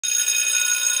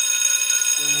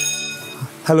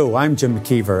Hello, I'm Jim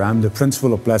McKeever. I'm the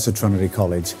Principal of Blessed Trinity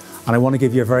College, and I want to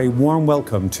give you a very warm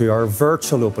welcome to our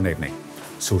virtual open evening.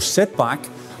 So sit back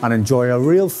and enjoy a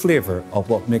real flavour of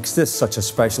what makes this such a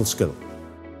special school.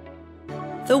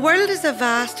 The world is a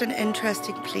vast and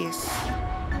interesting place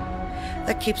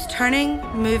that keeps turning,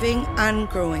 moving and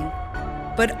growing.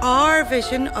 But our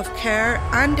vision of care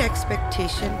and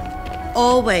expectation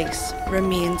always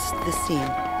remains the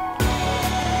same.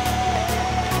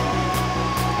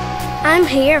 I'm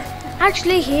here,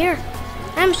 actually here.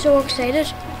 I'm so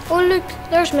excited. Oh look,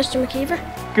 there's Mr. McKeever.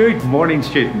 Good morning,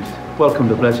 students. Welcome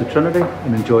to Blessed Trinity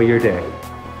and enjoy your day.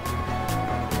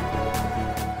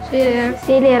 See you later.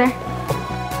 See you later.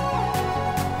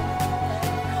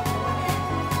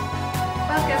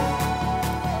 Welcome.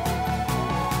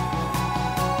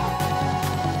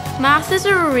 Math is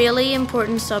a really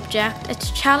important subject.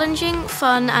 It's challenging,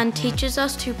 fun and teaches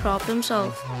us to problem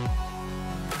solve.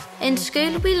 In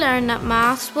school we learn that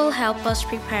maths will help us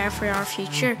prepare for our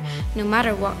future, no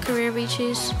matter what career we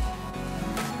choose.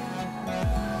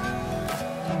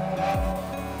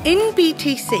 In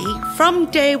BTC,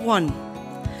 from day one,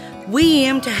 we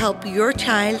aim to help your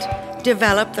child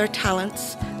develop their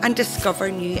talents and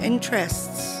discover new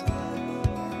interests.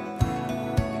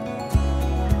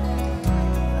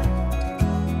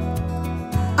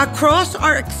 Across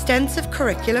our extensive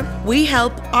curriculum, we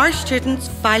help our students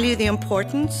value the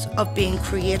importance of being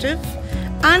creative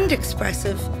and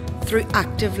expressive through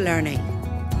active learning.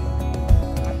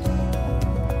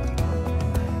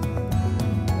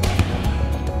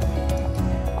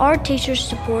 Our teachers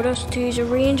support us to use a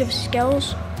range of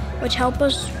skills which help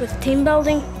us with team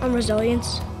building and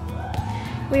resilience.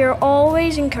 We are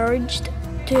always encouraged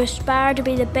to aspire to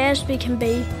be the best we can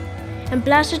be. In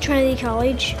Blessed Trinity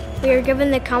College, we are given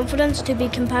the confidence to be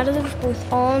competitive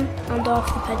both on and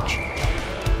off the pitch.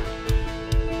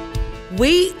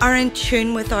 We are in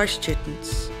tune with our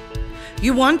students.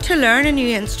 You want to learn a new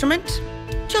instrument?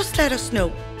 Just let us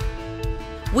know.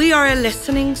 We are a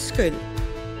listening school.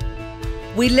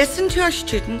 We listen to our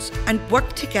students and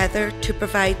work together to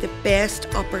provide the best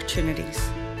opportunities.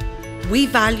 We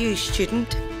value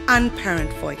student and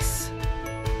parent voice.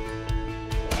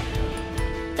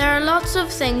 There are lots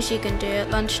of things you can do at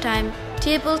lunchtime.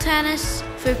 Table tennis,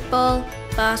 football,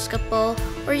 basketball,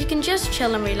 or you can just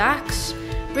chill and relax.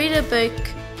 Read a book,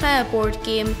 play a board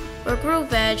game, or grow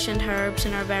veg and herbs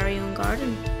in our very own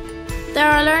garden. There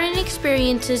are learning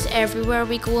experiences everywhere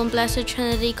we go in Blessed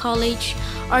Trinity College.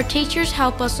 Our teachers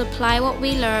help us apply what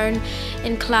we learn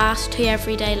in class to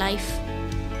everyday life.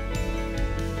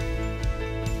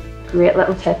 Great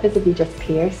little tip is if you just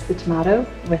pierce the tomato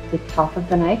with the top of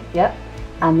the knife, yep,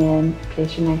 and then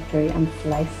place your knife through and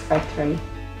slice right through.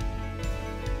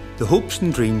 The hopes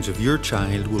and dreams of your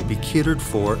child will be catered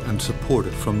for and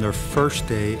supported from their first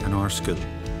day in our school.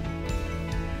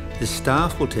 The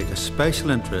staff will take a special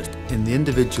interest in the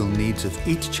individual needs of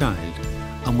each child,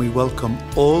 and we welcome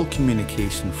all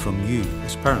communication from you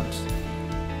as parents.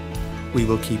 We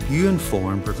will keep you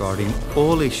informed regarding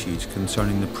all issues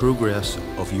concerning the progress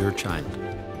of your child.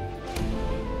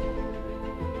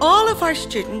 All of our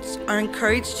students are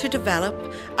encouraged to develop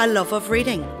a love of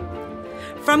reading.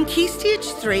 From Key Stage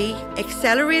 3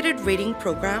 Accelerated Reading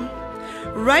Programme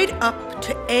right up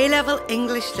to A-Level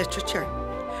English Literature,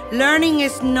 learning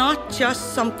is not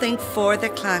just something for the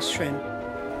classroom.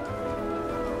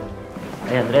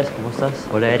 Hey Andrés, ¿cómo estás?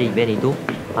 Hola Eric, bien, ¿y tú?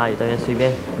 Ah, yo también estoy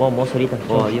bien. Vamos ahorita.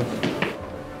 Oh, adiós.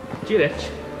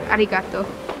 Arigato.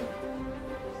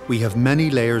 We have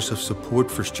many layers of support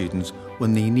for students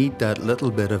when they need that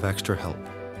little bit of extra help.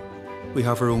 We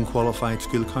have our own qualified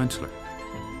school counsellor.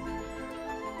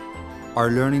 Our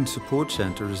Learning Support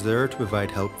Centre is there to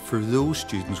provide help for those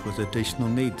students with additional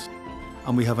needs,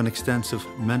 and we have an extensive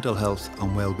mental health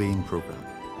and wellbeing programme.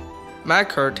 My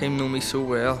care team know me so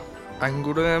well, I can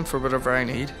go to them for whatever I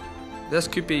need. This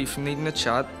could be from needing a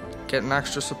chat, getting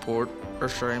extra support, or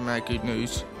sharing my good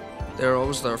news. They're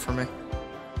always there for me.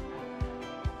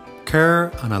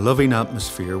 Care and a loving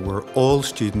atmosphere where all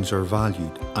students are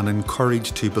valued and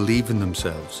encouraged to believe in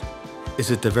themselves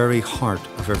is at the very heart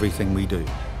of everything we do.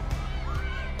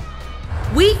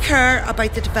 We care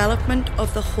about the development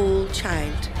of the whole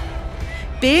child.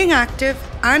 Being active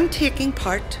and taking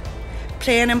part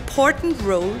play an important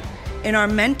role in our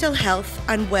mental health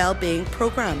and well-being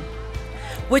programme,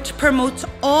 which promotes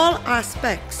all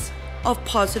aspects of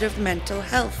positive mental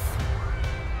health.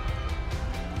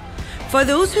 For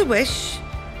those who wish,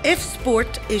 if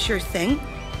sport is your thing,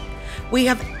 we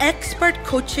have expert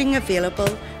coaching available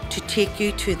to take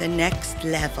you to the next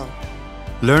level.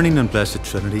 Learning in Blessed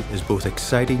Trinity is both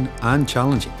exciting and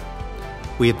challenging.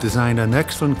 We have designed an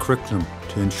excellent curriculum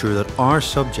to ensure that our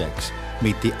subjects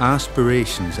meet the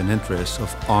aspirations and interests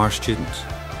of our students.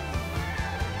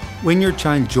 When your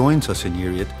child joins us in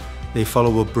Year 8, they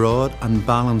follow a broad and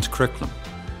balanced curriculum,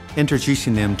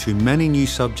 introducing them to many new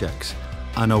subjects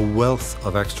and a wealth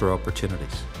of extra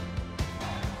opportunities.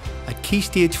 At Key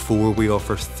Stage 4, we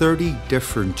offer 30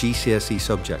 different GCSE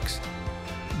subjects.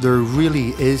 There really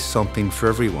is something for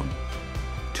everyone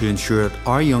to ensure that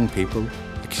our young people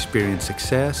experience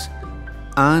success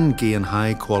and gain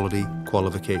high quality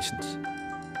qualifications.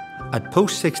 At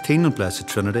Post-16 in Blessed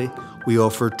Trinity, we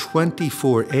offer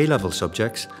 24 A-level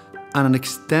subjects and an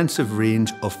extensive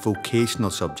range of vocational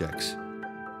subjects.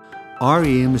 Our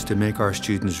aim is to make our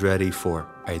students ready for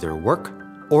either work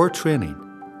or training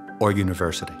or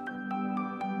university.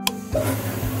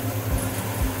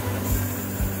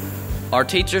 Our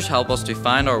teachers help us to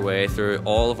find our way through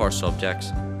all of our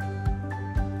subjects.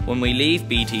 When we leave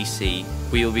BTC,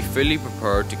 we will be fully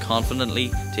prepared to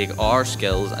confidently take our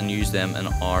skills and use them in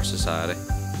our society.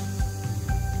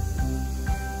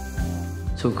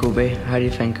 So Kobe, how do you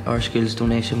think our school's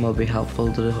donation will be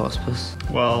helpful to the hospice?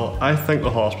 Well, I think the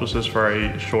hospice is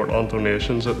very short on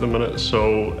donations at the minute,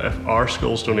 so if our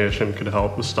school's donation could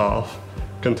help the staff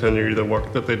continue the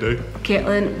work that they do.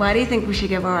 Caitlin, why do you think we should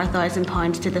give our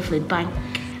 £1,000 to the food bank?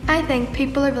 I think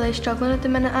people are really struggling at the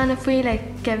minute, and if we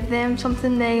give them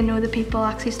something, they know that people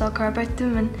actually still care about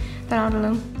them and they're not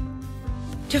alone.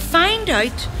 To find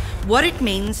out what it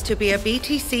means to be a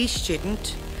BTC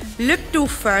student, look no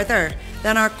further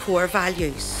than our core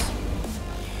values.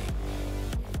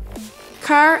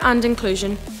 Care and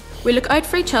inclusion. We look out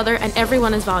for each other and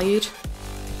everyone is valued.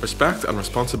 Respect and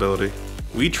responsibility.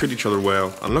 We treat each other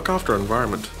well and look after our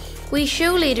environment. We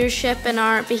show leadership in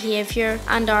our behaviour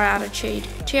and our attitude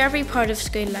to every part of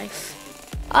school life.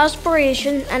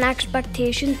 Aspiration and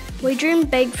expectation. We dream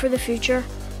big for the future.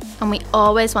 And we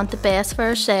always want the best for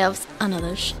ourselves and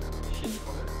others.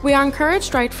 We are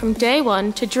encouraged right from day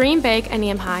one to dream big and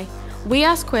aim high. We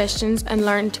ask questions and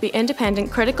learn to be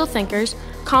independent, critical thinkers,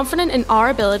 confident in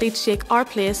our ability to take our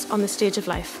place on the stage of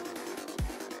life.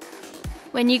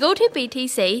 When you go to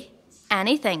BTC,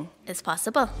 anything is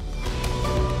possible.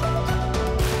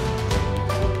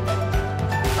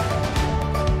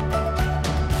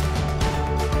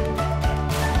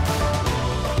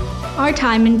 Our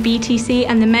time in BTC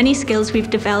and the many skills we've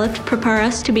developed prepare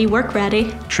us to be work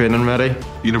ready, training ready,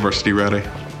 university ready.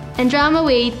 In drama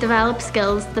we develop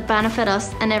skills that benefit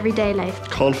us in everyday life.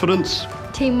 Confidence,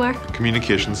 teamwork,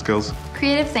 communication skills,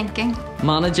 creative thinking,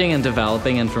 managing and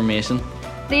developing information,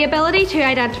 the ability to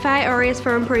identify areas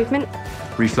for improvement,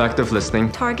 reflective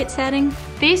listening, target setting.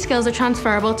 These skills are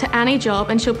transferable to any job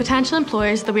and show potential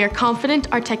employers that we are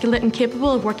confident, articulate and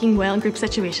capable of working well in group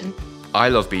situations. I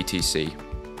love BTC.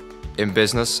 In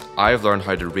business, I've learned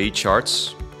how to read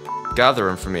charts, gather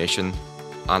information,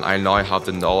 and I now have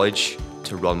the knowledge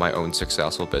to run my own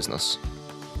successful business.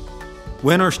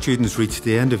 When our students reach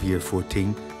the end of Year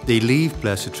 14, they leave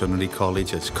Blessed Trinity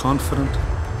College as confident,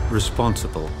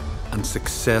 responsible and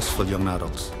successful young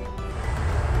adults.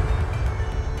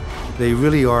 They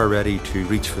really are ready to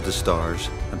reach for the stars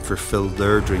and fulfill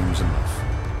their dreams in life.